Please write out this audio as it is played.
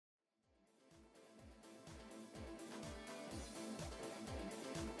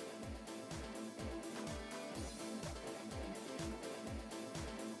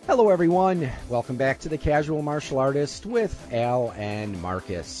Hello, everyone. Welcome back to the Casual Martial Artist with Al and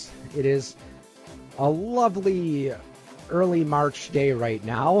Marcus. It is a lovely early March day right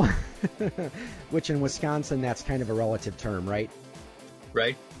now, which in Wisconsin, that's kind of a relative term, right?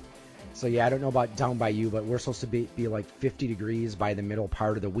 Right. So, yeah, I don't know about down by you, but we're supposed to be like 50 degrees by the middle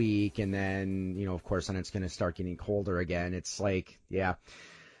part of the week. And then, of course, then it's going to start getting colder again. It's like, yeah.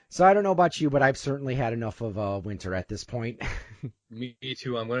 So I don't know about you, but I've certainly had enough of winter at this point. Me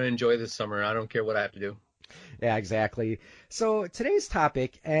too. I'm going to enjoy this summer. I don't care what I have to do. Yeah, exactly. So today's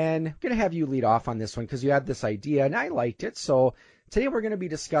topic, and I'm going to have you lead off on this one because you had this idea and I liked it. So today we're going to be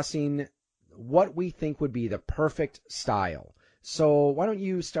discussing what we think would be the perfect style. So why don't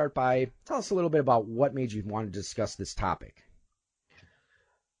you start by tell us a little bit about what made you want to discuss this topic?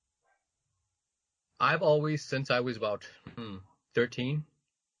 I've always, since I was about 13,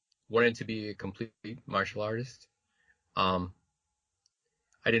 wanted to be a complete martial artist.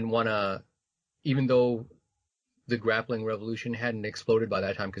 I didn't want to, even though the grappling revolution hadn't exploded by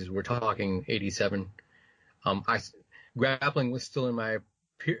that time, because we're talking 87, grappling was still in my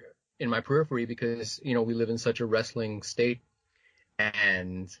periphery because, we live in such a wrestling state,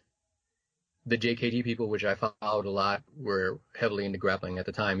 and the JKT people, which I followed a lot, were heavily into grappling at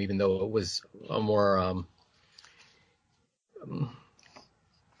the time, even though it was a more,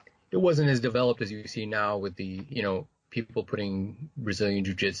 it wasn't as developed as you see now with the, people putting Brazilian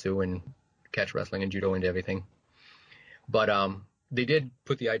Jiu-Jitsu and catch wrestling and judo into everything. But they did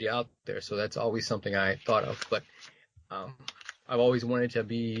put the idea out there, so that's always something I thought of. But I've always wanted to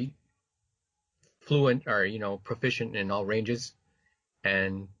be fluent or, proficient in all ranges,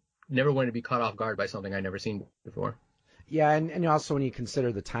 and never wanted to be caught off guard by something I'd never seen before. Yeah, and also when you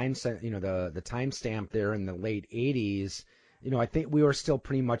consider the time, the timestamp there in the late 80s, I think we were still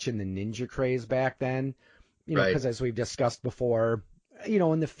pretty much in the ninja craze back then. Because as we've discussed before,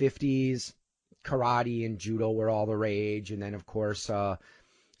 in the 50s, karate and judo were all the rage. And then, of course, 60s,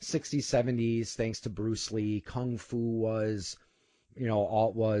 70s, thanks to Bruce Lee, Kung Fu was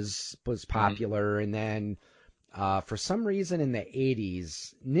popular. And then for some reason in the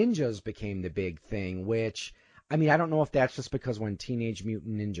 80s, ninjas became the big thing, which, I don't know if that's just because when Teenage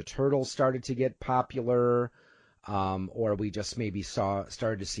Mutant Ninja Turtles started to get popular, or we just maybe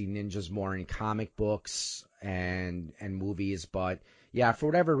started to see ninjas more in comic books and movies. But yeah, for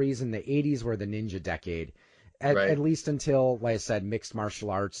whatever reason, the 80s were the ninja decade, at least until, like I said, mixed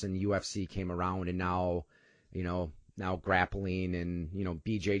martial arts and UFC came around, and now grappling and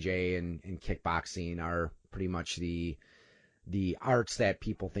BJJ and kickboxing are pretty much the arts that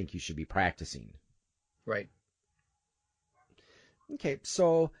people think you should be practicing. Right. Okay,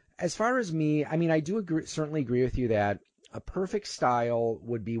 so as far as me, I do certainly agree with you that a perfect style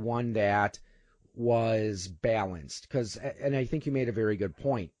would be one that was balanced, and I think you made a very good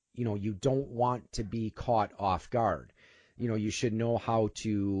point. You don't want to be caught off guard. You should know how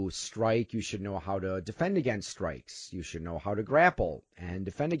to strike. You should know how to defend against strikes. You should know how to grapple and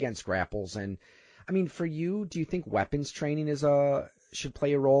defend against grapples. And for you, do you think weapons training should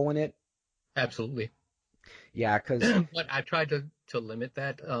play a role in it? Absolutely. Yeah, because but I've tried to limit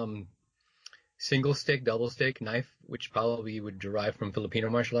that. Single stick, double stick, knife, which probably would derive from Filipino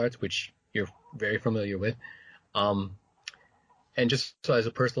martial arts, which you're very familiar with. And just so as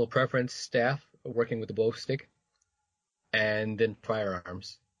a personal preference, staff, working with the bow stick, and then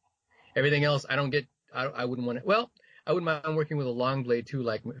firearms. Everything else, I wouldn't want to, I wouldn't mind working with a long blade too,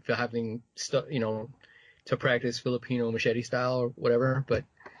 like if you're having stuff, to practice Filipino machete style or whatever, but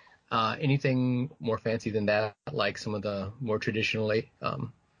anything more fancy than that, like some of the more traditional,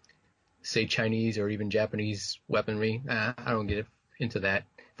 say Chinese or even Japanese weaponry, I don't get into that.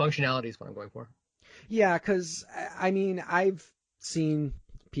 Functionality is what I'm going for. Yeah, because, I've seen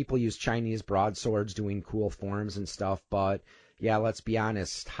people use Chinese broadswords doing cool forms and stuff, but, yeah, let's be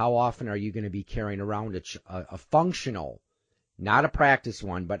honest, how often are you going to be carrying around a functional, not a practice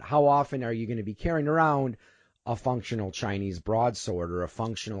one, but how often are you going to be carrying around a functional Chinese broadsword or a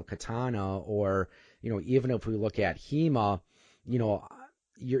functional katana, or, even if we look at HEMA,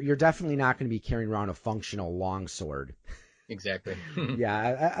 you're definitely not going to be carrying around a functional longsword. Exactly.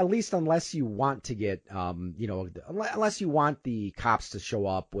 Yeah, at least unless you want to get, unless you want the cops to show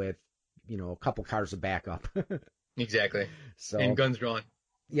up with, a couple cars of backup. Exactly. So, and guns drawn.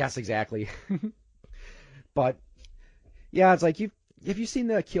 Yes, exactly. But, yeah, it's like, have you seen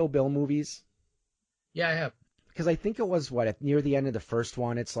the Kill Bill movies? Yeah, I have. Because I think it was, near the end of the first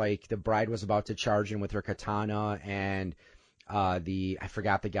one, it's like the bride was about to charge in with her katana, and I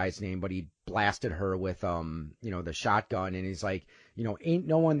forgot the guy's name, but he blasted her with the shotgun, and he's like, ain't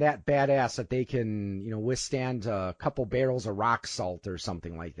no one that badass that they can withstand a couple barrels of rock salt or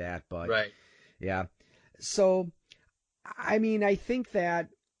something like that. But Right. yeah, so I mean, I think that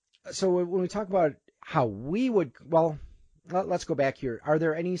when we talk about how we would, well, let's go back here. Are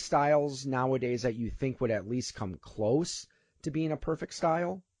there any styles nowadays that you think would at least come close to being a perfect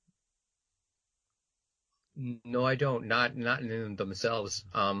style? No, I don't. Not in themselves.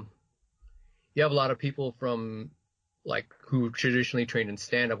 You have a lot of people from like who traditionally trained in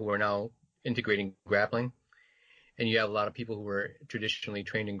stand up who are now integrating grappling, and you have a lot of people who were traditionally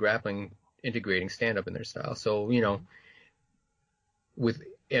trained in grappling integrating stand up in their style. So, with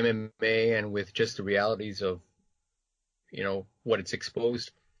MMA and with just the realities of, what it's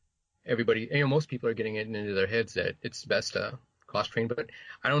exposed, everybody, most people are getting it into their heads that it's best to cross train. But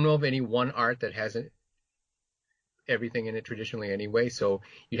I don't know of any one art that hasn't everything in it traditionally anyway. So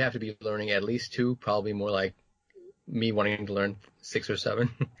you'd have to be learning at least two, probably more like me wanting to learn 6 or 7.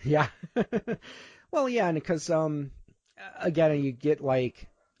 Yeah. Well, yeah, and because again, you get like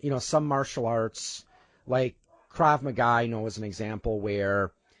some martial arts like Krav Maga, I know, as an example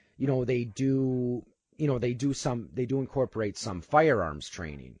where they do incorporate some firearms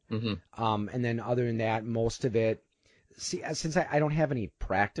training. Mm-hmm. And then other than that, most of it, see, since I don't have any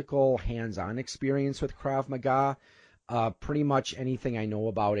practical hands-on experience with Krav Maga, pretty much anything I know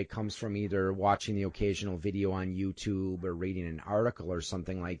about it comes from either watching the occasional video on YouTube or reading an article or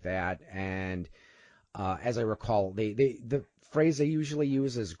something like that. And as I recall, the phrase they usually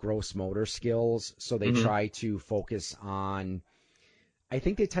use is gross motor skills. So they Mm-hmm. try to focus on, I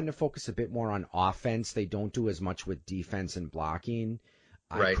think they tend to focus a bit more on offense. They don't do as much with defense and blocking.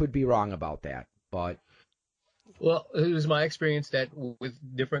 I Right. could be wrong about that, but Well, it was my experience that with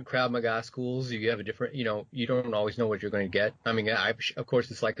different Krav Maga schools, you have a different, you don't always know what you're going to get. I mean, of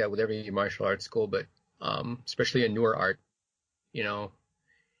course, it's like that with every martial arts school, but especially a newer art,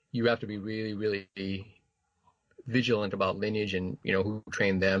 you have to be really, really vigilant about lineage and, who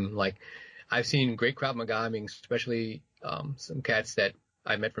trained them. Like, I've seen great Krav Maga, I mean, especially some cats that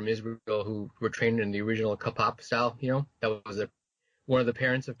I met from Israel who were trained in the original Kapap style, that was one of the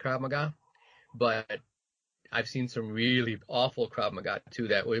parents of Krav Maga. But I've seen some really awful Krav Maga too.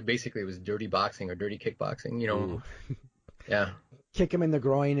 That basically was dirty boxing or dirty kickboxing. ooh, Yeah, kick him in the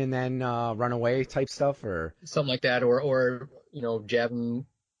groin and then run away type stuff, or something like that, or jab him.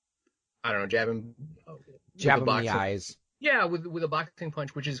 I don't know, jab him with jab a him in the boxing. eyes. Yeah, with a boxing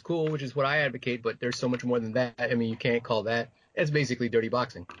punch, which is cool, which is what I advocate. But there's so much more than that. I mean, you can't call that. It's basically dirty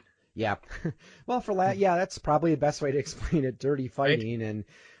boxing. Yeah. Well, for that, yeah, that's probably the best way to explain it, dirty fighting. Right?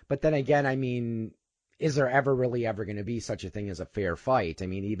 But then again, I mean, is there ever going to be such a thing as a fair fight? I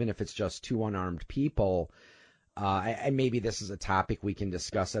mean, even if it's just two unarmed people, and maybe this is a topic we can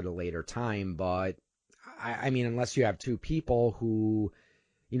discuss at a later time, but I mean, unless you have two people who,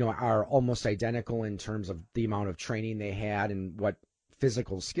 are almost identical in terms of the amount of training they had and what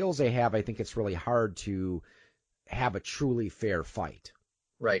physical skills they have, I think it's really hard to have a truly fair fight.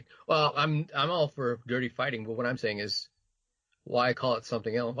 Right. Well, I'm all for dirty fighting, but what I'm saying is, why call it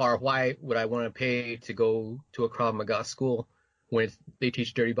something else? Or why would I want to pay to go to a Krav Maga school when they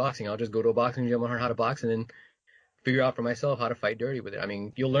teach dirty boxing? I'll just go to a boxing gym and learn how to box and then figure out for myself how to fight dirty with it. I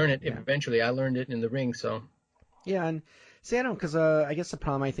mean, you'll learn it eventually. I learned it in the ring, so. Yeah, and see, I don't, because I guess the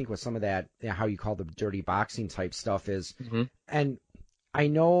problem I think with some of that, how you call the dirty boxing type stuff is, Mm-hmm. and I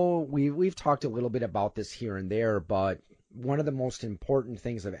know we've talked a little bit about this here and there, but one of the most important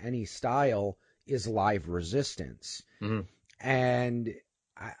things of any style is live resistance. Mm-hmm. And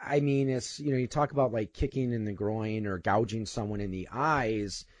I mean, it's, you talk about like kicking in the groin or gouging someone in the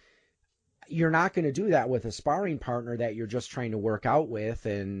eyes. You're not going to do that with a sparring partner that you're just trying to work out with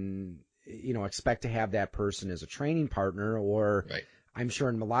and, expect to have that person as a training partner. Or Right. I'm sure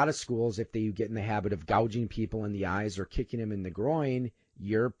in a lot of schools, if they get in the habit of gouging people in the eyes or kicking them in the groin,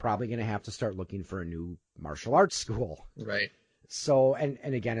 you're probably going to have to start looking for a new martial arts school. Right. So, and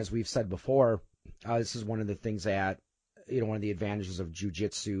again, as we've said before, this is one of the things that, one of the advantages of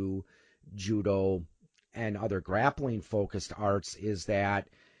jiu-jitsu, judo, and other grappling-focused arts is that,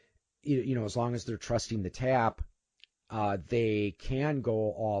 as long as they're trusting the tap, they can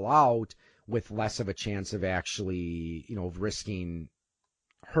go all out with less of a chance of actually, risking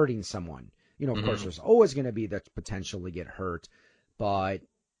hurting someone. Of course, there's always going to be the potential to get hurt, but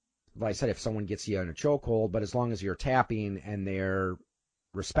like I said, if someone gets you in a chokehold, but as long as you're tapping and they're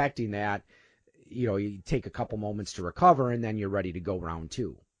respecting that, you take a couple moments to recover and then you're ready to go round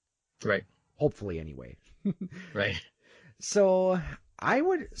two. Right. Hopefully, anyway. Right. So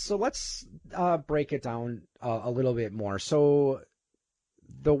So let's break it down a little bit more. So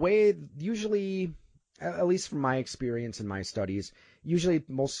the way usually, at least from my experience in my studies, usually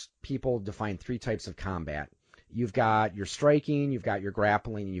most people define three types of combat. You've got your striking, you've got your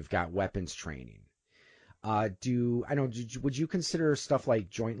grappling, and you've got weapons training. Would you consider stuff like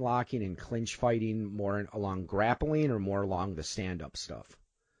joint locking and clinch fighting more along grappling or more along the stand-up stuff?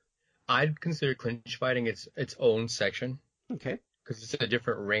 I'd consider clinch fighting its own section. Okay. Because it's a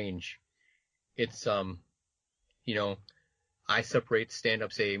different range. It's you know, I separate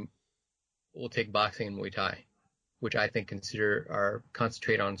stand-up, say, we'll take boxing and Muay Thai, which I think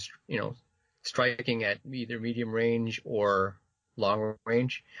concentrate on, striking at either medium range or long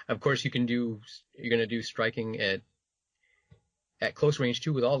range. Of course, you're going to do striking at close range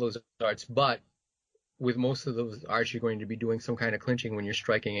too with all those arts, but with most of those arts, you're going to be doing some kind of clinching when you're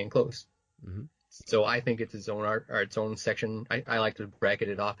striking in close. Mm-hmm. So I think it's its own art or its own section. I like to bracket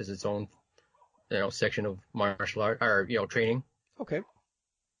it off as its own, section of martial art or, training. Okay.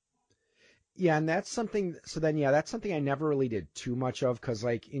 Yeah, and that's something. So then, yeah, that's something I never really did too much of because,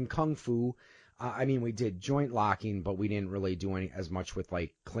 like in Kung Fu, we did joint locking, but we didn't really do as much with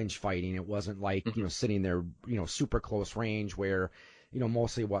like clinch fighting. It wasn't like sitting there, super close range where,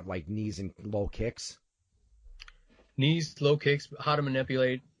 mostly like knees and low kicks. Knees, low kicks, how to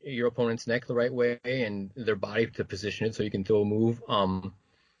manipulate your opponent's neck the right way and their body to position it so you can throw a move.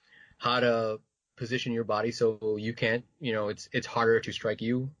 How to position your body so you can't, it's harder to strike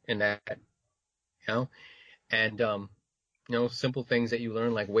you in that, and simple things that you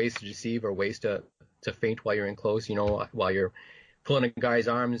learn like ways to deceive or ways to feint while you're in close, while you're pulling a guy's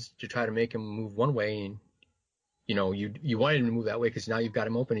arms to try to make him move one way and, you wanted him to move that way because now you've got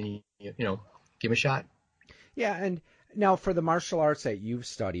him open and you give him a shot. Yeah, and now for the martial arts that you've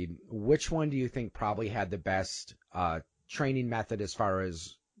studied, which one do you think probably had the best training method as far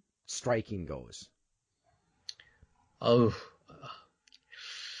as striking goes? Oh,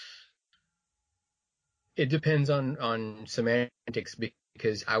 it depends on semantics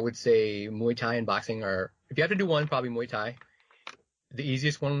because I would say Muay Thai and boxing if you have to do one, probably Muay Thai. The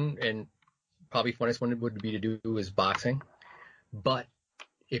easiest one and probably funnest one would be to do is boxing. But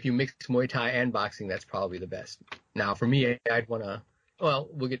if you mix Muay Thai and boxing, that's probably the best. Now, for me, I'd want to,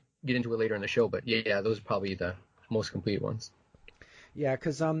 we'll get into it later in the show, but yeah, those are probably the most complete ones. Yeah,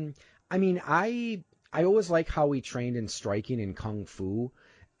 because, I always like how we trained in striking in Kung Fu.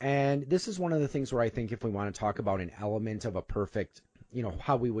 And this is one of the things where I think if we want to talk about an element of a perfect,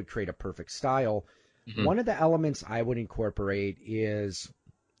 how we would create a perfect style, one of the elements I would incorporate is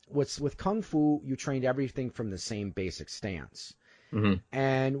with Kung Fu, you trained everything from the same basic stance. Mm-hmm.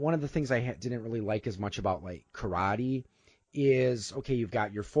 And one of the things I didn't really like as much about like karate is, okay, you've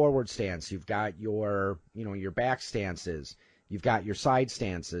got your forward stance, you've got your, your back stances, you've got your side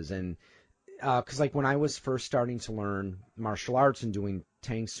stances. And because like when I was first starting to learn martial arts and doing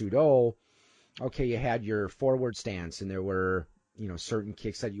Tang Soo Do, okay, you had your forward stance and there were, certain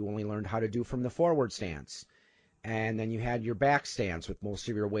kicks that you only learned how to do from the forward stance. And then you had your back stance with most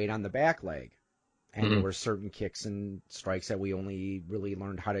of your weight on the back leg. And there were certain kicks and strikes that we only really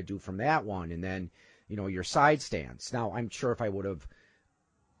learned how to do from that one. And then, your side stance. Now, I'm sure if I would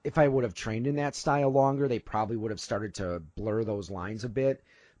have trained in that style longer, they probably would have started to blur those lines a bit.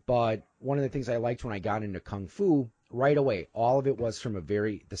 But one of the things I liked when I got into Kung Fu, right away, all of it was from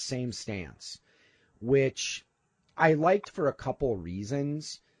the same stance, which I liked for a couple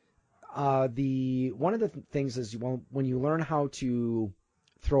reasons. One of the things is when you learn how to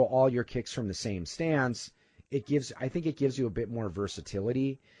throw all your kicks from the same stance, I think it gives you a bit more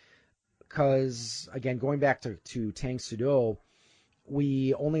versatility. Because, again, going back to Tang Soo Do,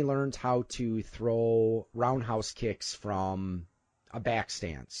 we only learned how to throw roundhouse kicks from a back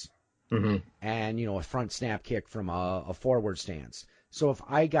stance. Mm-hmm. And, a front snap kick from a forward stance. So if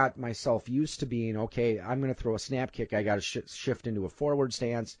I got myself used to being, okay, I'm going to throw a snap kick, I got to shift into a forward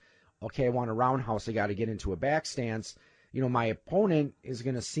stance. Okay, I want a roundhouse, I got to get into a back stance. My opponent is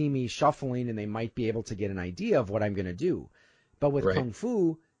going to see me shuffling and they might be able to get an idea of what I'm going to do. But with Kung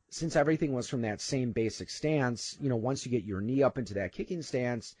Fu, since everything was from that same basic stance, once you get your knee up into that kicking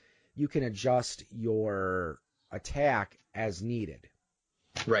stance, you can adjust your attack as needed.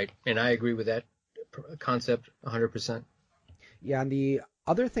 Right. And I agree with that concept 100%. Yeah. And the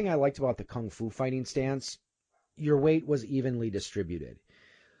other thing I liked about the Kung Fu fighting stance, your weight was evenly distributed.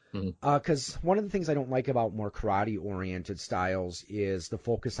 Because one of the things I don't like about more karate-oriented styles is the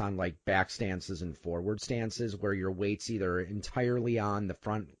focus on like back stances and forward stances where your weight's either entirely on the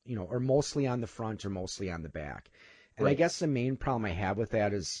front, or mostly on the front or mostly on the back. And I Right. guess the main problem I have with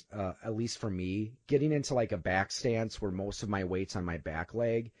that is, at least for me, getting into like a back stance where most of my weight's on my back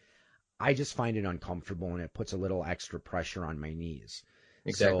leg, I just find it uncomfortable and it puts a little extra pressure on my knees.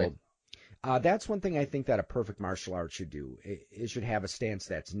 Exactly. So that's one thing I think that a perfect martial art should do. It should have a stance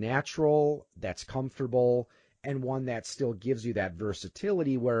that's natural, that's comfortable, and one that still gives you that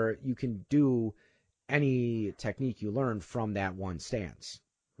versatility where you can do any technique you learn from that one stance.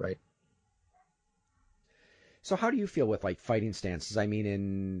 Right. So how do you feel with like fighting stances? I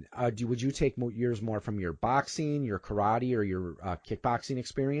mean, would you take yours more from your boxing, your karate, or your kickboxing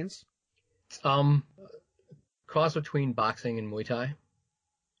experience? Um, Cross between boxing and Muay Thai.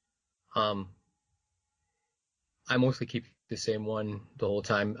 Um, I mostly keep the same one the whole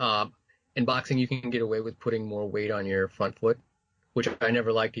time. In boxing, you can get away with putting more weight on your front foot, which I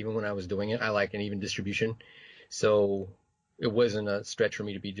never liked even when I was doing it. I like an even distribution. So it wasn't a stretch for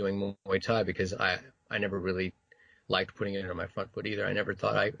me to be doing Muay Thai because I never really liked putting it on my front foot either. I never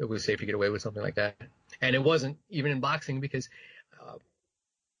thought it was safe to get away with something like that. And it wasn't even in boxing because uh,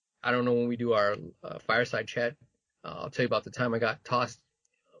 I don't know when we do our fireside chat. I'll tell you about the time I got tossed,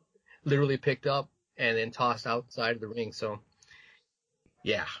 literally picked up and then tossed outside of the ring. So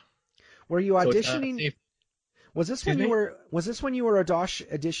yeah, Were you so it's not auditioning? safe. Was this Excuse when you me? were was this when you were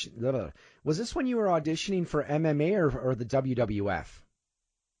was this when you were auditioning for MMA or the WWF?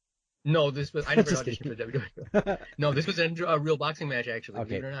 No, I never Just auditioned for kidding. WWE. No, this was a real boxing match actually,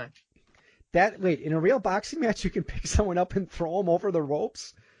 believe Okay. it or not. Wait, in a real boxing match you can pick someone up and throw them over the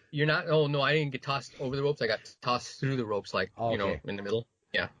ropes? You're not. Oh no, I didn't get tossed over the ropes. I got tossed through the ropes, like Okay. in the middle.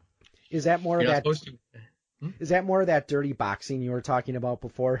 Yeah, Is that more of you're not that supposed to. Hmm? is that more of that dirty boxing you were talking about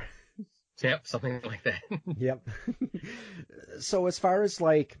before? Yep, something like that. Yep. So as far as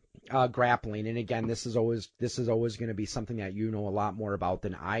like grappling, and again, this is always going to be something that you know a lot more about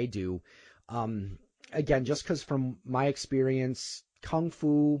than I do. Again, just because from my experience, kung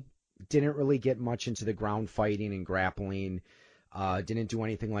fu didn't really get much into the ground fighting and grappling. Didn't do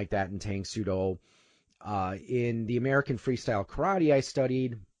anything like that in Tang Sudo. In the American freestyle karate I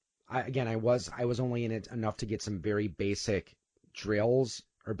studied, I was only in it enough to get some very basic drills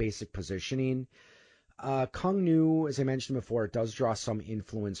or basic positioning. Kung Nu, as I mentioned before, it does draw some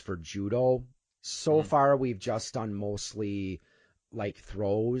influence for judo. So Mhm. far, we've just done mostly like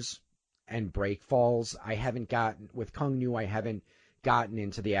throws and break falls. I haven't gotten with Kung Nu. I haven't gotten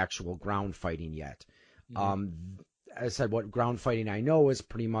into the actual ground fighting yet. Mhm. Um, as I said, what ground fighting I know is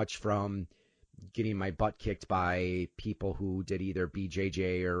pretty much from getting my butt kicked by people who did either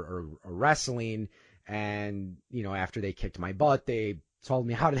BJJ or wrestling, and after they kicked my butt, told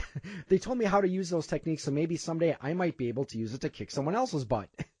me how to they told me how to use those techniques. So maybe someday I might be able to use it to kick someone else's butt.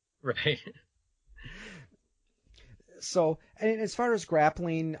 Right. So, and as far as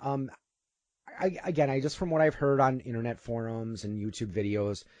grappling, I just from what I've heard on internet forums and YouTube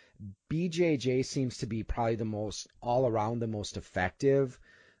videos, BJJ seems to be probably the most all around the most effective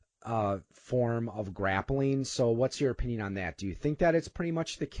form of grappling. So what's your opinion on that? Do you think that it's pretty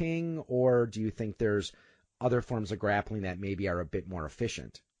much the king, or do you think there's other forms of grappling that maybe are a bit more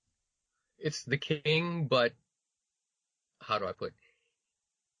efficient? It's the king, but how do I put?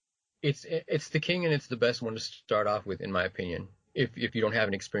 It's the king, and it's the best one to start off with, in my opinion. If you don't have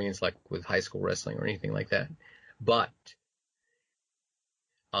an experience like with high school wrestling or anything like that, but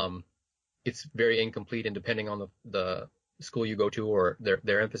um, it's very incomplete, and depending on the school you go to or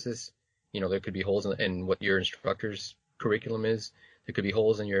their emphasis, there could be holes in what your instructor's curriculum is. There could be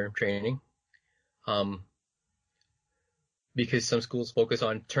holes in your training. Um, because some schools focus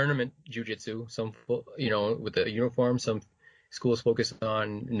on tournament jujitsu, with the uniform, some schools focus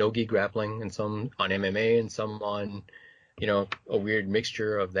on no-gi grappling, and some on MMA, and some on, a weird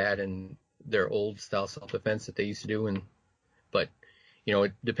mixture of that and their old style self-defense that they used to do. But,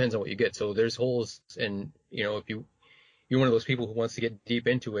 it depends on what you get. So there's holes, and, if you're one of those people who wants to get deep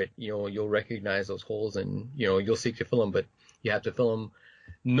into it, you'll recognize those holes, and, you'll seek to fill them, but you have to fill them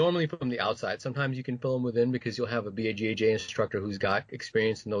normally from the outside. Sometimes you can fill them within because you'll have a BJJ instructor who's got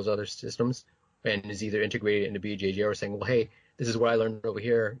experience in those other systems and is either integrated into BJJ or saying, well, hey, this is what I learned over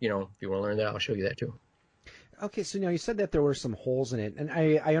here. If you want to learn that, I'll show you that too. Okay, so now you said that there were some holes in it, and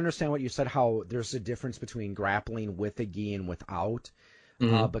I understand what you said, how there's a difference between grappling with a gi and without,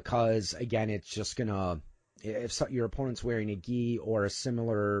 Mm-hmm. because, again, it's just going to, if your opponent's wearing a gi or a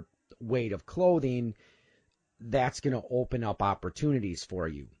similar weight of clothing, that's going to open up opportunities for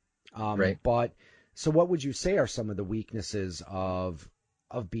you. Right. But so what would you say are some of the weaknesses of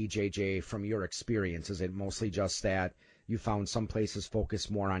BJJ from your experience? Is it mostly just that you found some places focus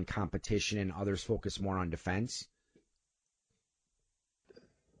more on competition and others focus more on defense?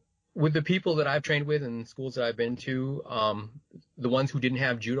 with the people that I've trained with and schools that I've been to, the ones who didn't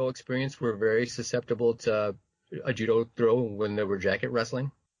have judo experience were very susceptible to a judo throw when they were jacket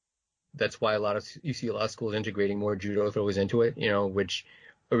wrestling. That's why you see a lot of schools integrating more judo throws into it, which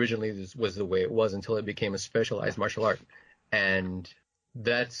originally was the way it was until it became a specialized martial art. And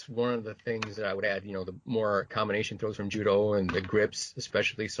that's one of the things that I would add, the more combination throws from judo and the grips,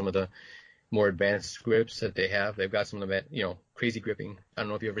 especially some of the more advanced grips that they have. They've got some of them, crazy gripping. I don't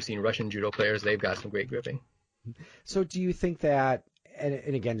know if you've ever seen Russian judo players. They've got some great gripping. So do you think that,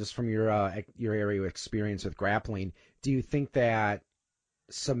 and again, just from your area of experience with grappling, do you think that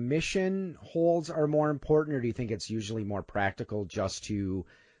submission holds are more important, or do you think it's usually more practical just to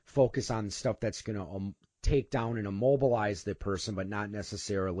focus on stuff that's going to take down and immobilize the person, but not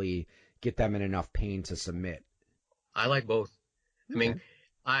necessarily get them in enough pain to submit? I like both. Okay.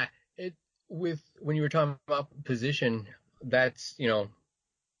 I mean, when you were talking about position, that's,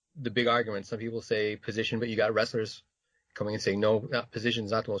 the big argument. Some people say position, but you got wrestlers coming and saying, no, position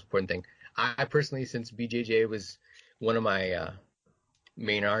is not the most important thing. I personally, since BJJ was one of my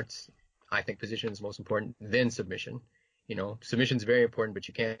main arts, I think position is most important, then submission. Submission is very important, but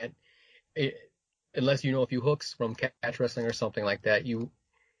you can't, unless you know a few hooks from catch wrestling or something like that,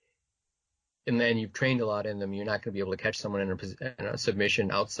 and then you've trained a lot in them, you're not going to be able to catch someone in a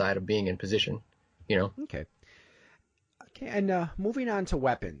submission outside of being in position, Okay. And moving on to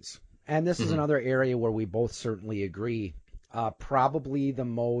weapons, and this is another area where we both certainly agree. Probably the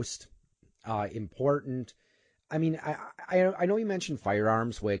most important. I mean, I know you mentioned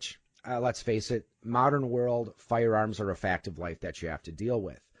firearms, which, let's face it, modern world firearms are a fact of life that you have to deal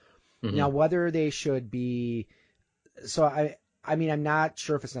with. Mm-hmm. Now, whether they should be, so I mean, I'm not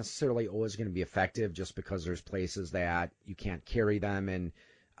sure if it's necessarily always going to be effective, just because there's places that you can't carry them, and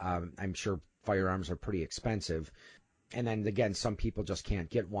I'm sure firearms are pretty expensive. And then again, some people just can't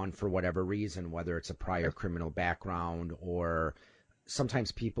get one for whatever reason, whether it's a prior criminal background, or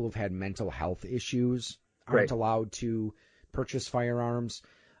sometimes people who've had mental health issues aren't allowed to purchase firearms.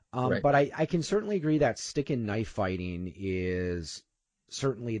 But I can certainly agree that stick and knife fighting is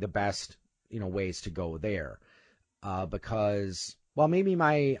certainly the best, ways to go there. Because, well, maybe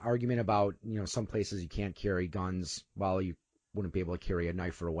my argument about, some places you can't carry guns, well, you wouldn't be able to carry a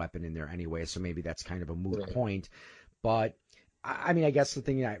knife or a weapon in there anyway, so maybe that's kind of a moot point. But, I mean, I guess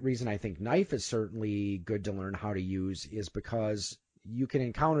the reason I think knife is certainly good to learn how to use is because you can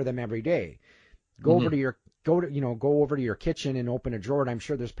encounter them every day. Go over to your kitchen and open a drawer, and I'm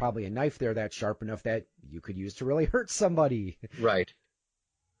sure there's probably a knife there that's sharp enough that you could use to really hurt somebody. Right.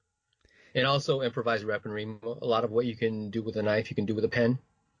 And also improvised weaponry. A lot of what you can do with a knife, you can do with a pen.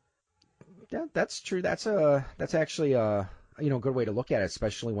 Yeah, that's true. That's actually a good way to look at it,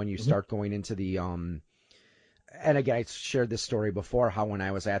 especially when you start going into the and again, I shared this story before, how when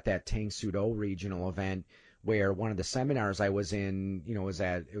I was at that Tang Soo Do regional event, where one of the seminars I was in,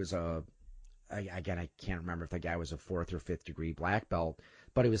 again, I can't remember if the guy was a 4th or 5th degree black belt,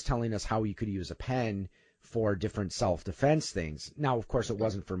 but he was telling us how you could use a pen for different self-defense things. Now, of course, it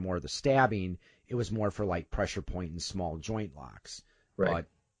wasn't for more of the stabbing. It was more for like pressure point and small joint locks. Right. But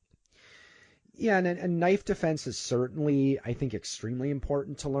yeah, and knife defense is certainly, I think, extremely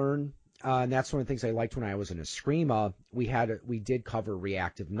important to learn. And that's one of the things I liked when I was in Eskrima. We did cover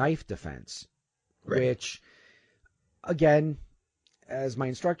reactive knife defense, which, again, as my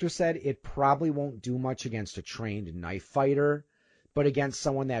instructor said, it probably won't do much against a trained knife fighter, but against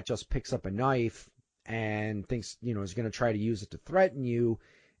someone that just picks up a knife and thinks, is going to try to use it to threaten you,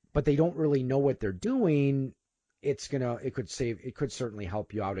 but they don't really know what they're doing, it could certainly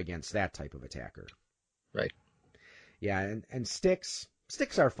help you out against that type of attacker. Right. Yeah, and sticks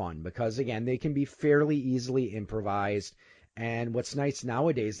are fun because, again, they can be fairly easily improvised. And what's nice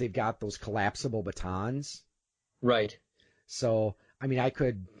nowadays, they've got those collapsible batons. Right. So, I mean,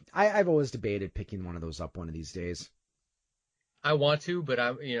 I've always debated picking one of those up one of these days. I want to, but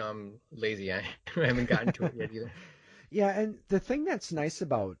I'm lazy. I haven't gotten to it yet either. Yeah, and the thing that's nice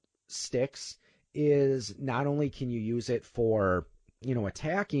about sticks is not only can you use it for,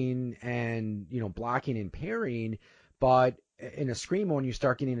 attacking and, blocking and parrying, but in Eskrima, when you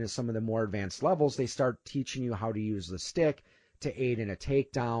start getting into some of the more advanced levels, they start teaching you how to use the stick to aid in a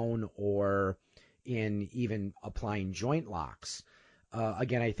takedown or in even applying joint locks.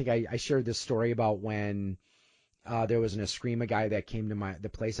 Again, I think I shared this story about when there was an Eskrima guy that came to the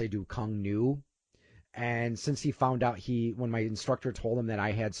place I do Kung Nu, and since he found out when my instructor told him that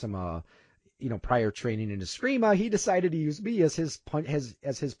I had some prior training in Eskrima, he decided to use me as his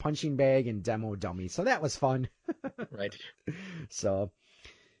punching bag and demo dummy. So that was fun. Right. So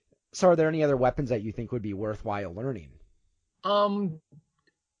are there any other weapons that you think would be worthwhile learning?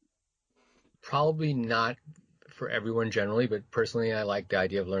 Probably not for everyone generally, but personally, I like the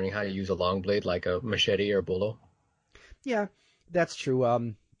idea of learning how to use a long blade like a machete or bolo. Yeah, that's true.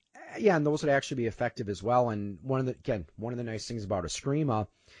 Yeah, and those would actually be effective as well. And one of the nice things about Eskrima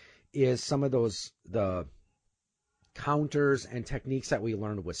is some of the counters and techniques that we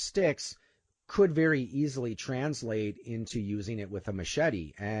learned with sticks could very easily translate into using it with a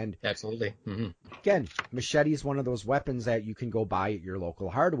machete. And Absolutely. again, machete is one of those weapons that you can go buy at your local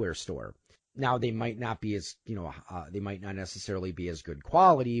hardware store. Now they might not be as, they might not necessarily be as good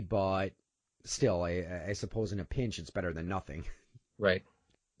quality, but still, I suppose in a pinch, it's better than nothing. Right.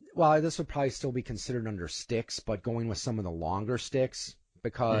 Well, this would probably still be considered under sticks, but going with some of the longer sticks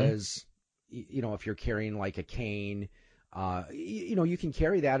because, if you're carrying like a cane, you can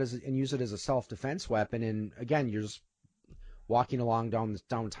carry that and use it as a self-defense weapon. And again, you're just walking along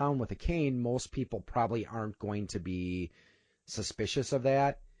downtown with a cane. Most people probably aren't going to be suspicious of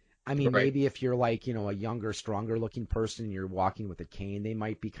that. I mean, Right. maybe if you're like, a younger, stronger looking person and you're walking with a cane, they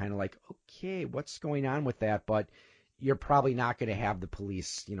might be kind of like, okay, what's going on with that? But you're probably not going to have the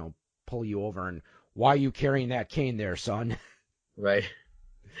police, pull you over and why are you carrying that cane there, son? Right.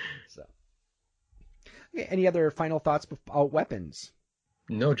 So, okay, any other final thoughts about weapons?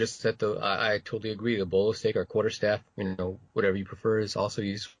 No, just that I totally agree. The bolo stick or quarterstaff, whatever you prefer, is also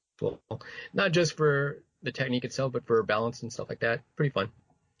useful. Not just for the technique itself, but for balance and stuff like that. Pretty fun.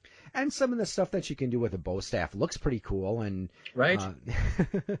 And some of the stuff that you can do with a bow staff looks pretty cool. And Right?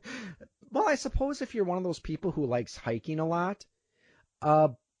 uh, well, I suppose if you're one of those people who likes hiking a lot, uh,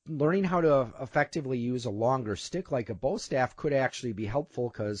 learning how to effectively use a longer stick like a bow staff could actually be helpful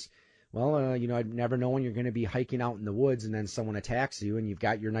because, well, I'd never know when you're going to be hiking out in the woods and then someone attacks you and you've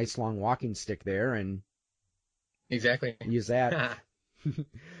got your nice long walking stick there and Exactly. use that.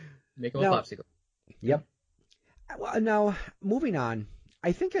 Make them a Now, popsicle. yep. Well, now, moving on,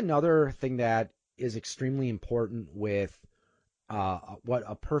 I think another thing that is extremely important with what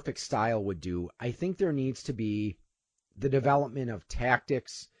a perfect style would do, I think there needs to be the development of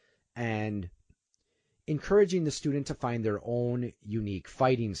tactics and encouraging the student to find their own unique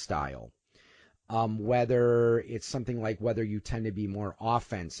fighting style. Whether it's something like whether you tend to be more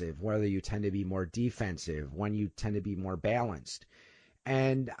offensive, whether you tend to be more defensive, when you tend to be more balanced.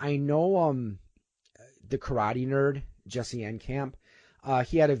 And I know the karate nerd, Jesse Enkamp,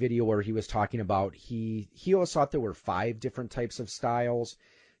 he had a video where he was talking about he always thought there were 5 different types of styles.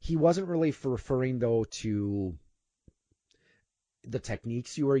 He wasn't really referring though to the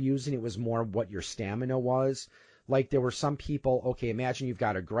techniques you were using. It was more what your stamina was. Like there were some people, okay, imagine you've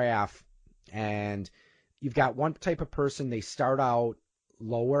got a graph and you've got one type of person, they start out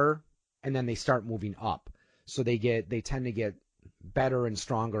lower and then they start moving up. So they tend to get better and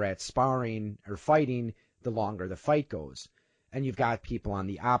stronger at sparring or fighting the longer the fight goes. And you've got people on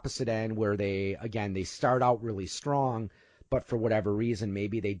the opposite end where they start out really strong, but for whatever reason,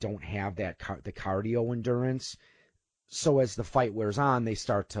 maybe they don't have the cardio endurance. So as the fight wears on, they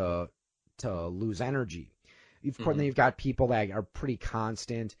start to lose energy. Then you've got people that are pretty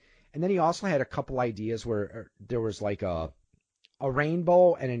constant. And then he also had a couple ideas where there was like a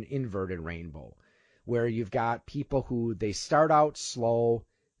rainbow and an inverted rainbow, where you've got people who they start out slow,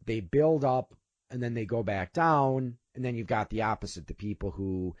 they build up, and then they go back down. And then you've got the opposite, the people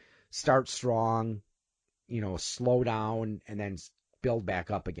who start strong, slow down, and then build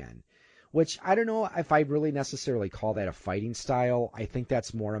back up again. Which I don't know if I really necessarily call that a fighting style. I think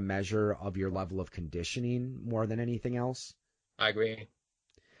that's more a measure of your level of conditioning more than anything else. I agree.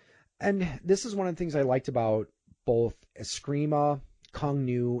 And this is one of the things I liked about both Eskrima, Kung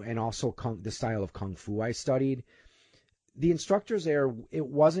Nu, and also the style of Kung Fu I studied. The instructors there, it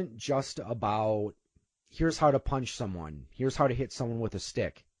wasn't just about here's how to punch someone, here's how to hit someone with a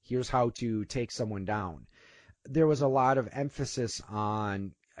stick, here's how to take someone down. There was a lot of emphasis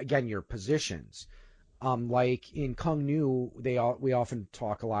on, again, your positions. Like in Kung Nu, we often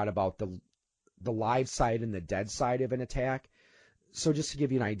talk a lot about the live side and the dead side of an attack. So just to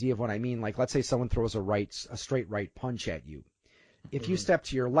give you an idea of what I mean, like let's say someone throws a straight right punch at you. If you step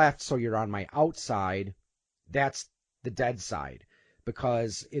to your left, so you're on my outside, that's the dead side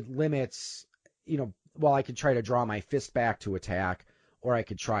because it limits, well, I could try to draw my fist back to attack, or I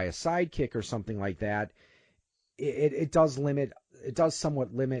could try a side kick or something like that. It does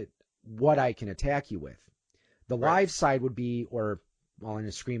somewhat limit what I can attack you with. The Right. live side would be, or well, in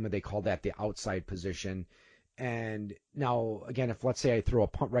Eskrima they call that the outside position. And now again, if let's say I throw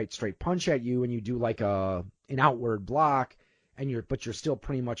a right straight punch at you and you do like an outward block, but you're still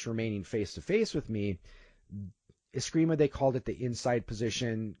pretty much remaining face to face with me. Eskrima, they called it the inside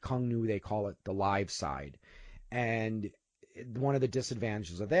position. Kung Nu, they call it the live side. And one of the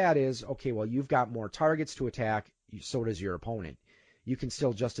disadvantages of that is, okay, well, you've got more targets to attack, so does your opponent. You can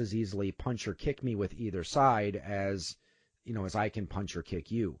still just as easily punch or kick me with either side as, as I can punch or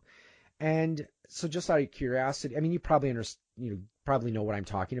kick you. And so just out of curiosity, I mean, you probably probably know what I'm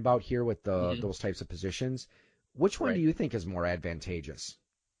talking about here with those types of positions. Which one do you think is more advantageous?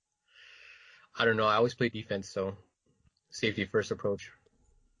 I don't know. I always play defense, so safety first approach.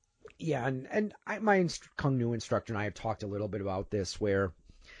 Yeah, and my Kung Nu instructor and I have talked a little bit about this, where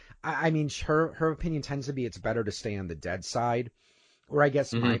I mean, her opinion tends to be it's better to stay on the dead side, or I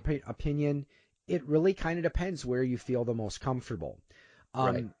guess my opinion, it really kind of depends where you feel the most comfortable.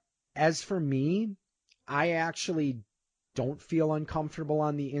 Right. As for me, I actually don't feel uncomfortable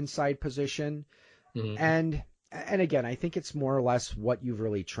on the inside position, and again, I think it's more or less what you've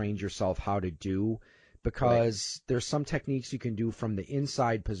really trained yourself how to do. Because there's some techniques you can do from the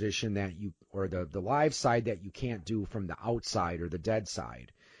inside position or the live side that you can't do from the outside or the dead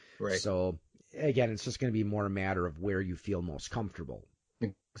side. Right. So again, it's just going to be more a matter of where you feel most comfortable.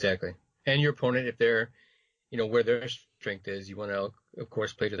 Exactly. And your opponent, if they're, where their strength is, you want to, of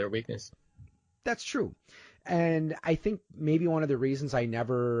course, play to their weakness. That's true. And I think maybe one of the reasons I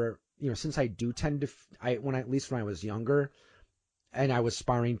never, since I do tend to, at least when I was younger and I was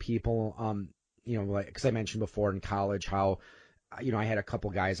sparring people, because I mentioned before in college how, I had a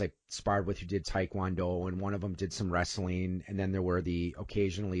couple guys I sparred with who did Taekwondo, and one of them did some wrestling, and then there were the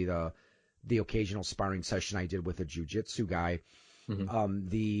occasional sparring session I did with a jiu-jitsu guy. One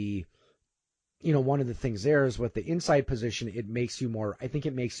of the things there is with the inside position, I think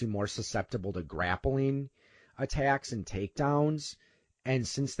it makes you more susceptible to grappling attacks and takedowns. And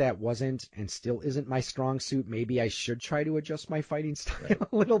since that wasn't and still isn't my strong suit, maybe I should try to adjust my fighting style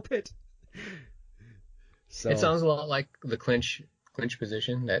a little bit. So it sounds a lot like the clinch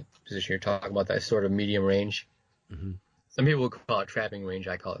position, that position you're talking about, that sort of medium range. Some people would call it trapping range.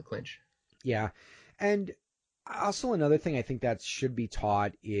 I call it clinch. Yeah. And also another thing I think that should be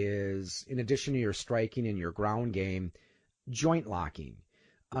taught is, in addition to your striking and your ground game, joint locking.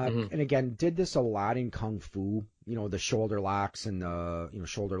 And again, did this a lot in Kung Fu, the shoulder locks and the,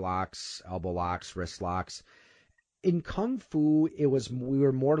 shoulder locks, elbow locks, wrist locks. In Kung Fu, we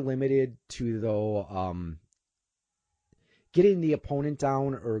were more limited to getting the opponent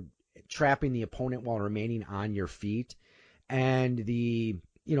down or trapping the opponent while remaining on your feet. And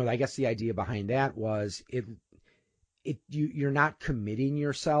I guess the idea behind that was you're not committing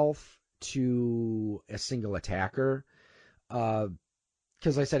yourself to a single attacker.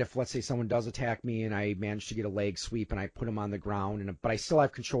 Because I said, if let's say someone does attack me and I manage to get a leg sweep and I put them on the ground, but I still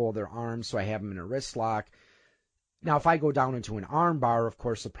have control of their arms, so I have them in a wrist lock. Now, if I go down into an arm bar, of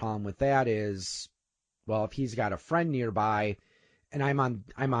course, the problem with that is, well, if he's got a friend nearby and I'm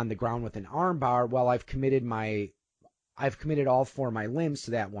on the ground with an arm bar, well, I've committed all four of my limbs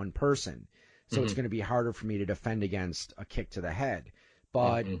to that one person. So it's going to be harder for me to defend against a kick to the head.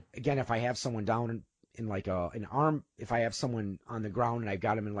 But again, if I have someone down in like an arm, if I have someone on the ground and I've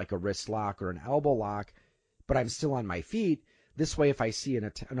got him in like a wrist lock or an elbow lock, but I'm still on my feet, this way, if I see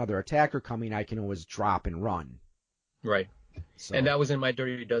another attacker coming, I can always drop and run. Right. So, and that was in my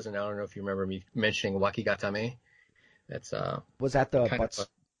Dirty Dozen. I don't know if you remember me mentioning Wakigatame. That's was that the butts?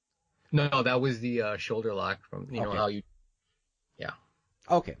 No, that was the shoulder lock from how you. Yeah.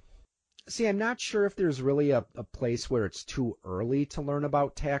 Okay. See, I'm not sure if there's really a place where it's too early to learn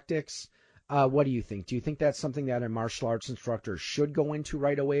about tactics. What do you think? Do you think that's something that a martial arts instructor should go into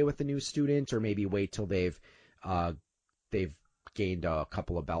right away with a new student, or maybe wait till they've gained a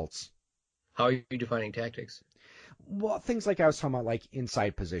couple of belts? How are you defining tactics? Well, things like I was talking about, like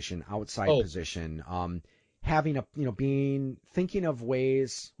inside position, outside position, thinking of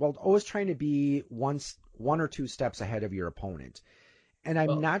ways, well, always trying to be one or two steps ahead of your opponent. And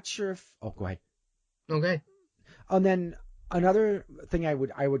I'm not sure if, go ahead. Okay. And then another thing I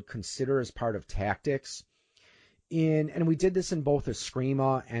would consider as part of tactics and we did this in both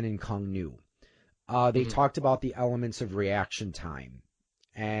Eskrima and in Kung Nu. They talked about the elements of reaction time.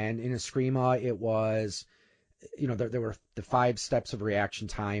 And in Eskrima, it was, there were the 5 steps of reaction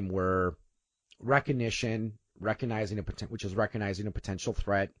time were recognition, which is recognizing a potential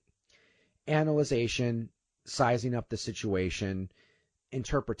threat, analyzation, sizing up the situation,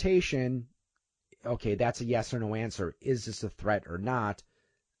 interpretation, okay, that's a yes or no answer. Is this a threat or not?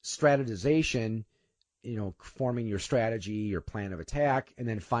 Strategization, forming your strategy, your plan of attack, and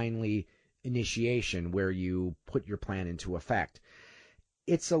then finally initiation, where you put your plan into effect.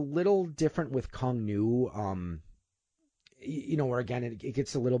 It's a little different with Kung Nu, where again, it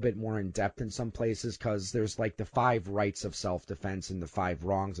gets a little bit more in depth in some places because there's like the 5 rights of self-defense and the 5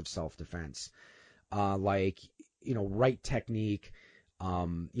 wrongs of self-defense. Like right technique,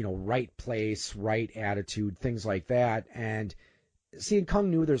 right place, right attitude, things like that. And see, in Kung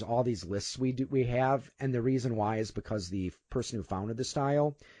Nu, there's all these lists we have, and the reason why is because the person who founded the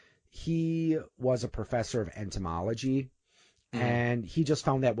style, he was a professor of entomology, and he just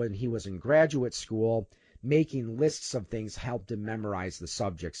found that when he was in graduate school, making lists of things helped him memorize the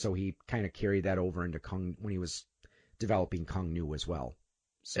subject. So he kind of carried that over into Kung when he was developing Kung Nu as well.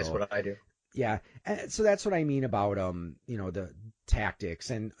 So, That's what I do. yeah, and so that's what I mean about the tactics.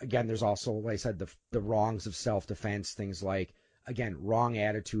 And again, there's also, like I said, the wrongs of self-defense, things like, again, wrong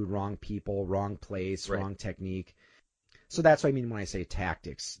attitude, wrong people, wrong place, Right. wrong technique. So that's what I mean when I say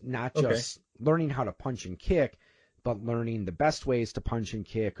tactics, not just learning how to punch and kick, but learning the best ways to punch and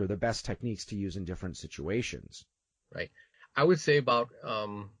kick or the best techniques to use in different situations. Right. I would say about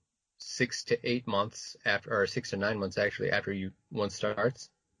 6 to 8 months after, or 6 to 9 months actually, after one starts.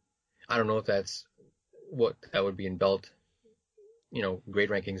 I don't know if that's what that would be in belt, grade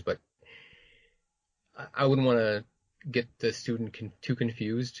rankings, but I wouldn't want to get the student too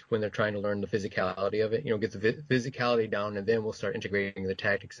confused when they're trying to learn the physicality of it. Get the physicality down, and then we'll start integrating the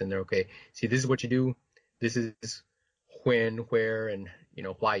tactics in there. Okay, see, this is what you do. This is when, where, and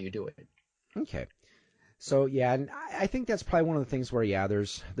why you do it. Okay. So yeah, and I think that's probably one of the things where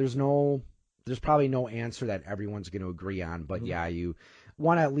there's probably no answer that everyone's going to agree on, but yeah, you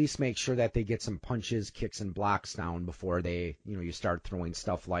want to at least make sure that they get some punches, kicks, and blocks down before they, you start throwing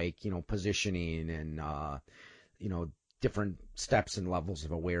stuff like, positioning and, different steps and levels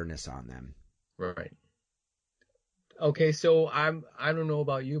of awareness on them. Right. Okay, so I don't know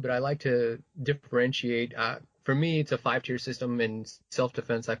about you, but I like to differentiate. For me, it's a 5-tier system. In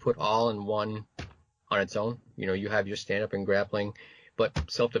self-defense, I put all in one on its own. You have your stand-up and grappling, but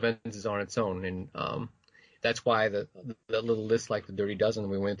self-defense is on its own, and that's why the little list like the Dirty Dozen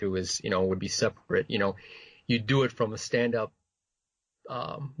we went through is would be separate. You do it from a stand-up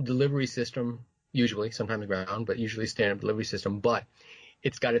delivery system, usually, sometimes ground, but usually stand-up delivery system. But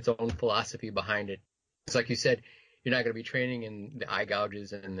it's got its own philosophy behind it. It's like you said, you're not going to be training in the eye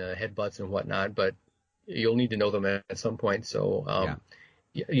gouges and the headbutts and whatnot, but you'll need to know them at some point. So,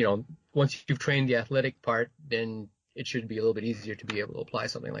 once you've trained the athletic part, then it should be a little bit easier to be able to apply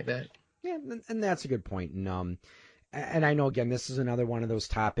something like that. Yeah, and that's a good point. And I know, again, this is another one of those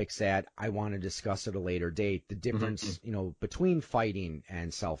topics that I want to discuss at a later date, the difference, between fighting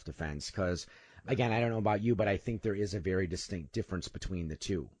and self-defense, because, again, I don't know about you, but I think there is a very distinct difference between the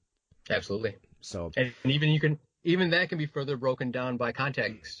two. Absolutely. So, and even that can be further broken down by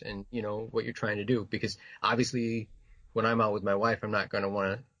context and, what you're trying to do, because obviously when I'm out with my wife, I'm not going to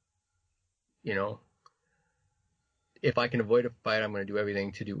want to, if I can avoid a fight, I'm going to do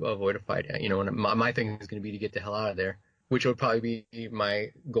everything to avoid a fight. And my thing is going to be to get the hell out of there, which would probably be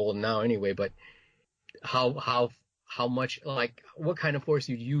my goal now anyway. But how much, like, what kind of force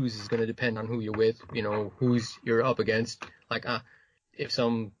you use is going to depend on who you're with, who's you're up against. Like, if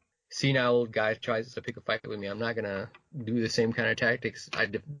some senile old guy tries to pick a fight with me, I'm not going to do the same kind of tactics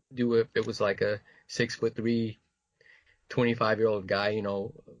I'd do if it was like a 6'3", 25-year-old guy,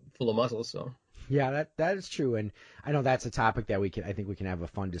 full of muscles. So. Yeah, that is true, and I know that's a topic that I think we can have a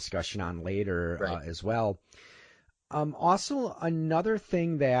fun discussion on later, right. As well. Also, another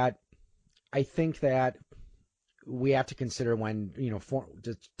thing that I think that we have to consider when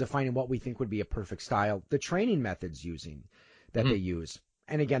defining what we think would be a perfect style, the training methods that they use,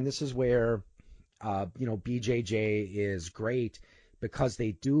 and again, this is where BJJ is great because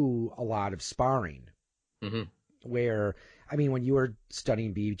they do a lot of sparring. Where, I mean, when you were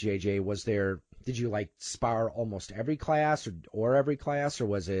studying BJJ, did you like spar almost every class or every class, or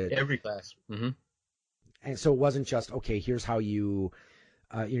was it every class? And so it wasn't just, okay, here's how your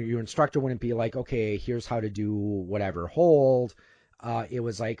instructor wouldn't be like, okay, here's how to do whatever hold. It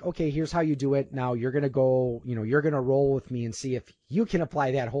was like, okay, here's how you do it. Now you're going to go, you're going to roll with me and see if you can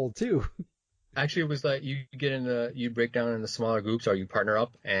apply that hold too. Actually, it was like you break down in the smaller groups, or you partner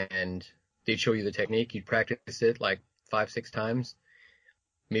up and they'd show you the technique. You'd practice it like 5-6 times.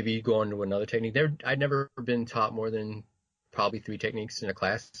 Maybe you go on to another technique. I'd never been taught more than probably 3 techniques in a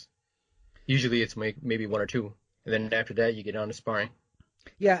class. Usually it's maybe 1 or 2. And then after that, you get on to sparring.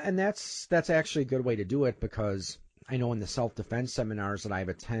 Yeah, and that's actually a good way to do it, because I know in the self-defense seminars that I've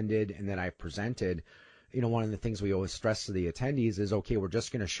attended and that I've presented, one of the things we always stress to the attendees is, okay, we're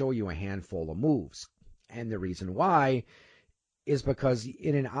just going to show you a handful of moves. And the reason why is because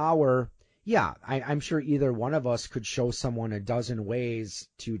in an hour, yeah, I'm sure either one of us could show someone a dozen ways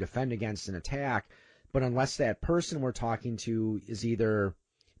to defend against an attack, but unless that person we're talking to is either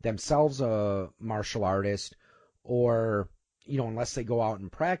themselves a martial artist or unless they go out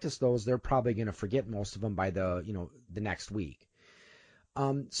and practice those, they're probably going to forget most of them by the next week.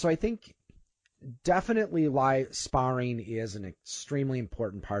 So I think definitely live sparring is an extremely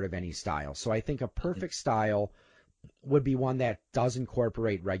important part of any style. So I think a perfect style would be one that does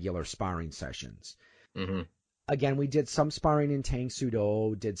incorporate regular sparring sessions. Mm-hmm. Again, we did some sparring in Tang Soo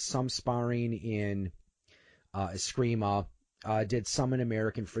Do, did some sparring in Eskrima, did some in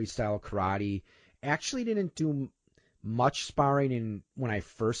American Freestyle Karate. Actually didn't do much sparring when I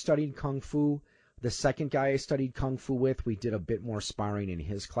first studied Kung Fu. The second guy I studied Kung Fu with, we did a bit more sparring in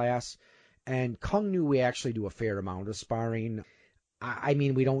his class. And Kung Nu, we actually do a fair amount of sparring. I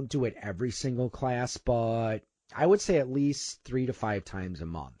mean, we don't do it every single class, but I would say at least 3 to 5 times a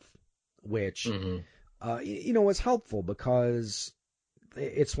month, which, is helpful because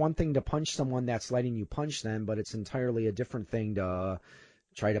it's one thing to punch someone that's letting you punch them, but it's entirely a different thing to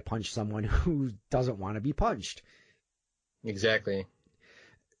try to punch someone who doesn't want to be punched. Exactly.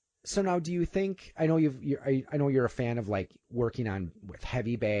 So now, do you think? I know you're a fan of like working with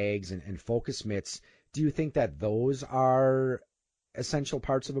heavy bags and focus mitts. Do you think that those are essential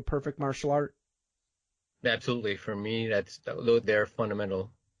parts of a perfect martial art? Absolutely. For me, they're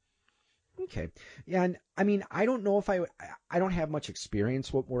fundamental. Okay. Yeah, and I mean, I don't know if I don't have much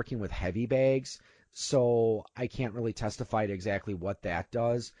experience with working with heavy bags, so I can't really testify to exactly what that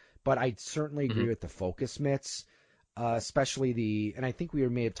does. But I certainly agree with the focus mitts. Especially and I think we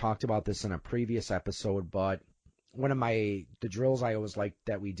may have talked about this in a previous episode, but one of the drills I always liked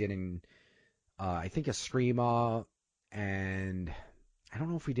that we did in, I think Eskrima, and I don't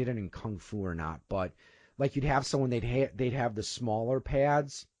know if we did it in Kung Fu or not, but like you'd have someone, they'd have the smaller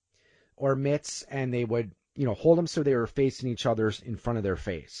pads or mitts, and they would, hold them so they were facing each other in front of their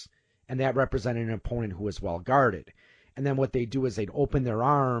face. And that represented an opponent who was well guarded. And then what they do is they'd open their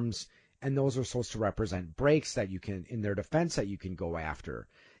arms, and those are supposed to represent breaks that you can, in their defense, that you can go after.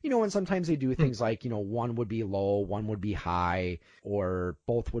 And sometimes they do things like, one would be low, one would be high, or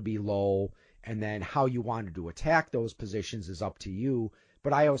both would be low. And then how you wanted to attack those positions is up to you.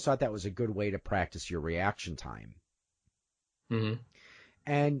 But I always thought that was a good way to practice your reaction time. Mm-hmm.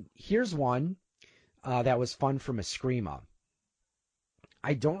 And here's one that was fun from Eskrima.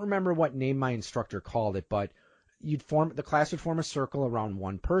 I don't remember what name my instructor called it, but the class would form a circle around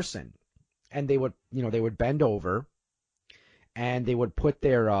one person. And they would bend over, and they would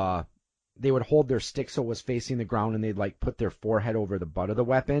they would hold their stick so it was facing the ground, and they'd like put their forehead over the butt of the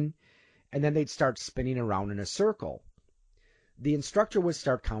weapon, and then they'd start spinning around in a circle. The instructor would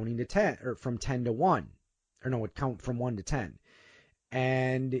start counting to 10, or from 10 to 1, or no, would count from 1 to 10,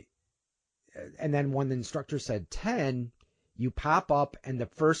 and then when the instructor said 10, you pop up, and the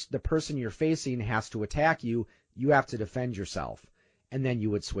person you're facing has to attack you. You have to defend yourself. And then you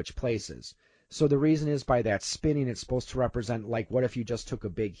would switch places. So the reason is by that spinning, it's supposed to represent, like, what if you just took a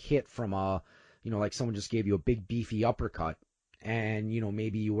big hit from like someone just gave you a big beefy uppercut, and,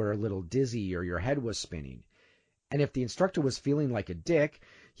 maybe you were a little dizzy or your head was spinning. And if the instructor was feeling like a dick,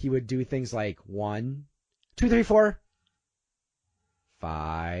 he would do things like 1, 2, 3, 4,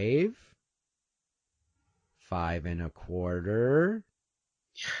 5, 5 1/4,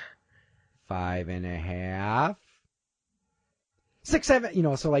 5 1/2, 6,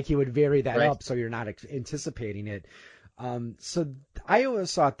 7, so like he would vary that up so you're not anticipating it. So I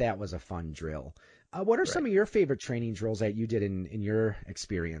always thought that was a fun drill. What are some of your favorite training drills that you did in your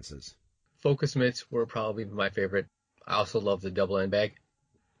experiences? Focus mitts were probably my favorite. I also love the double end bag.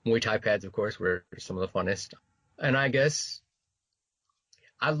 Muay Thai pads, of course, were some of the funnest. And I guess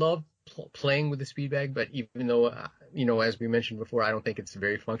I love playing with the speed bag, but even though, as we mentioned before, I don't think it's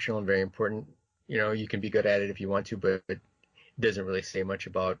very functional and very important. You can be good at it if you want to, but it doesn't really say much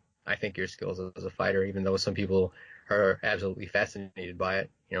about, I think, your skills as a fighter, even though some people are absolutely fascinated by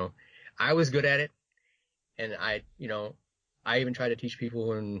it. I was good at it, and I even tried to teach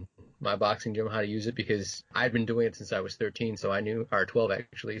people in my boxing gym how to use it because I'd been doing it since I was 13, or 12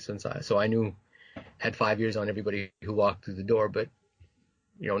 actually, so I knew, had 5 years on everybody who walked through the door, but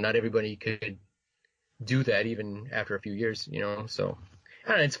not everybody could do that even after a few years, so I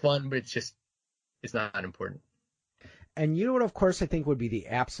don't know, it's fun, but it's not important. And what, of course, I think would be the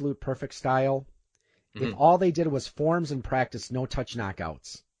absolute perfect style? If all they did was forms and practice no-touch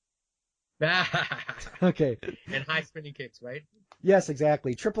knockouts. Okay. And high spinning kicks, right? Yes,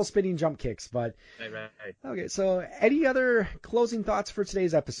 exactly. Triple spinning jump kicks, but... Right. Okay, so any other closing thoughts for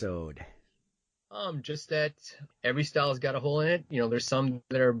today's episode? Just that every style has got a hole in it. There's some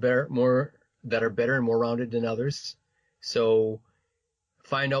that are better and more rounded than others. So...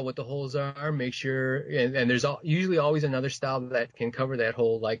 find out what the holes are, make sure, and there's usually always another style that can cover that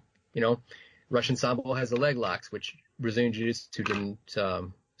hole. Like, Russian Sambo has the leg locks, which Brazilian Jiu-Jitsu didn't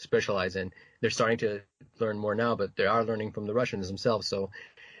specialize in. They're starting to learn more now, but they are learning from the Russians themselves. So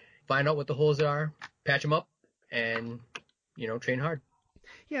find out what the holes are, patch them up, and, train hard.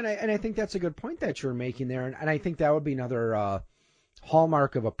 Yeah, and I think that's a good point that you're making there. And I think that would be another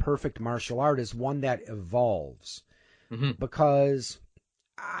hallmark of a perfect martial art is one that evolves. Mm-hmm. Because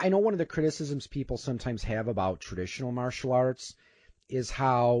I know one of the criticisms people sometimes have about traditional martial arts is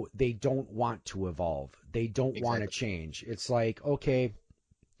how they don't want to evolve. They don't want to change. It's like, okay,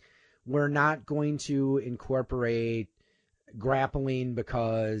 we're not going to incorporate grappling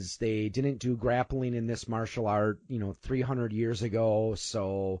because they didn't do grappling in this martial art, 300 years ago.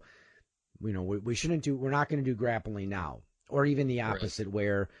 So, we're not going to do grappling now. Or even the opposite, right,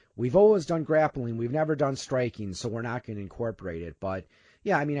 where we've always done grappling, we've never done striking, so we're not going to incorporate it. But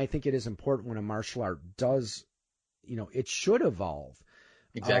yeah, I think it is important when a martial art does, it should evolve.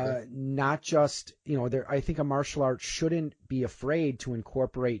 Exactly. Not just, I think a martial art shouldn't be afraid to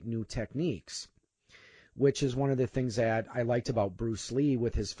incorporate new techniques, which is one of the things that I liked about Bruce Lee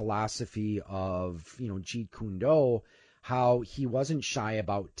with his philosophy of, Jeet Kune Do, how he wasn't shy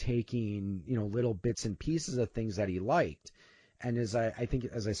about taking, little bits and pieces of things that he liked. And I think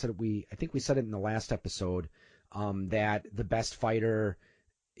we said it in the last episode, that the best fighter,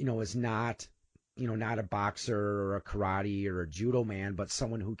 is not a boxer or a karate or a judo man, but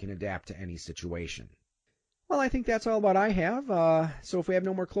someone who can adapt to any situation. Well, I think that's all what I have. So if we have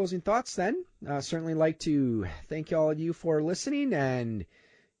no more closing thoughts, then certainly like to thank all of you for listening, and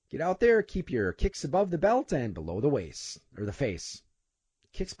get out there, keep your kicks above the belt and below the waist, or the face.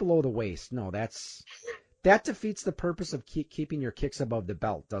 Kicks below the waist. No, that defeats the purpose of keeping your kicks above the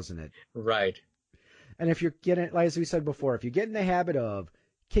belt, doesn't it? Right. And if you're getting, as we said before, if you get in the habit of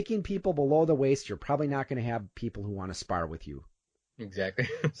kicking people below the waist, you're probably not going to have people who want to spar with you. Exactly.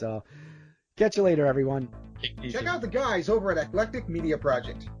 So, catch you later, everyone. Check out the guys over at Eclectic Media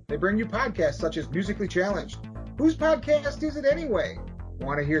Project. They bring you podcasts such as Musically Challenged. Whose podcast is it anyway?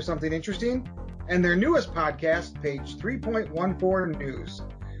 Want to hear something interesting? And their newest podcast, Page 3.14 News.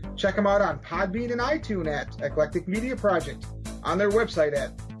 Check them out on Podbean and iTunes at Eclectic Media Project, on their website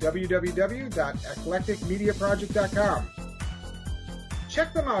at www.eclecticmediaproject.com.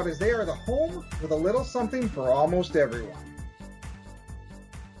 Check them out as they are the home with a little something for almost everyone.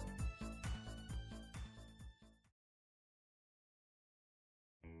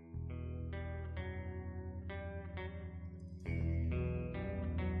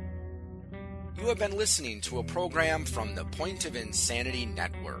 You have been listening to a program from the Point of Insanity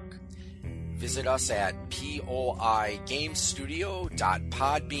Network. Visit us at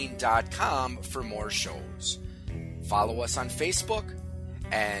poigamestudio.podbean.com for more shows. Follow us on Facebook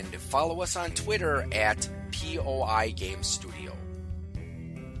and follow us on Twitter at POI Game Studio.